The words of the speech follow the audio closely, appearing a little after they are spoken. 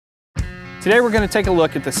Today we're going to take a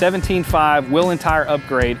look at the 17.5 wheel and tire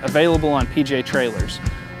upgrade available on PJ Trailers.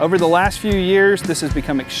 Over the last few years, this has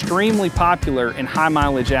become extremely popular in high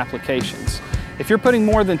mileage applications. If you're putting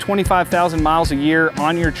more than 25,000 miles a year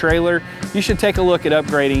on your trailer, you should take a look at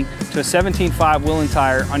upgrading to a 17.5 wheel and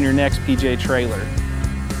tire on your next PJ trailer.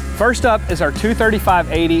 First up is our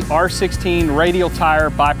 235/80 R16 radial tire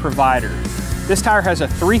by Provider. This tire has a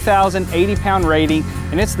 3,080 pound rating,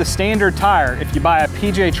 and it's the standard tire if you buy a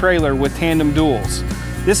PJ trailer with tandem duals.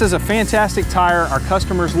 This is a fantastic tire, our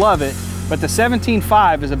customers love it, but the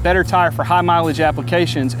 17.5 is a better tire for high mileage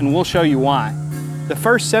applications, and we'll show you why. The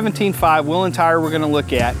first 17.5 wheel and tire we're going to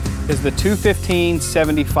look at is the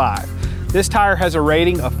 215/75. This tire has a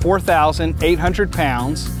rating of 4,800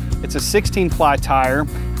 pounds. It's a 16-ply tire,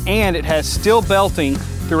 and it has steel belting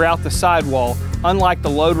throughout the sidewall, unlike the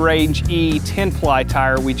Load Range E 10-ply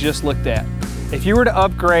tire we just looked at. If you were to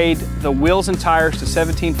upgrade the wheels and tires to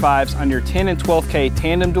 17.5s on your 10 and 12K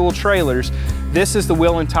tandem dual trailers, this is the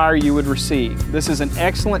wheel and tire you would receive. This is an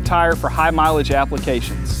excellent tire for high mileage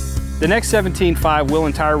applications. The next 17.5 wheel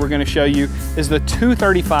and tire we're going to show you is the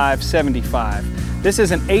 235/75. This is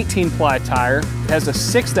an 18-ply tire. It has a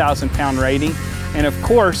 6,000 pound rating, and of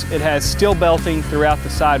course it has steel belting throughout the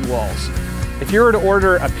sidewalls. If you were to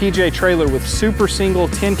order a PJ trailer with super single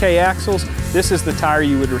 10K axles, this is the tire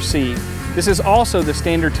you would receive. This is also the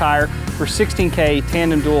standard tire for 16K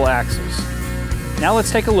tandem dual axles. Now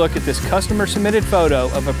let's take a look at this customer submitted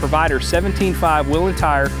photo of a Provider 17.5 wheel and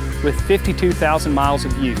tire with 52,000 miles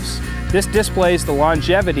of use. This displays the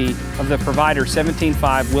longevity of the Provider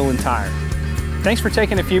 17.5 wheel and tire. Thanks for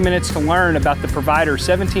taking a few minutes to learn about the Provider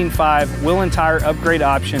 17.5 wheel and tire upgrade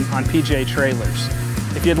option on PJ Trailers.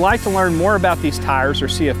 If you'd like to learn more about these tires or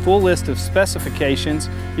see a full list of specifications,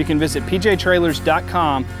 you can visit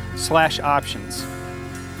pjtrailers.com/options.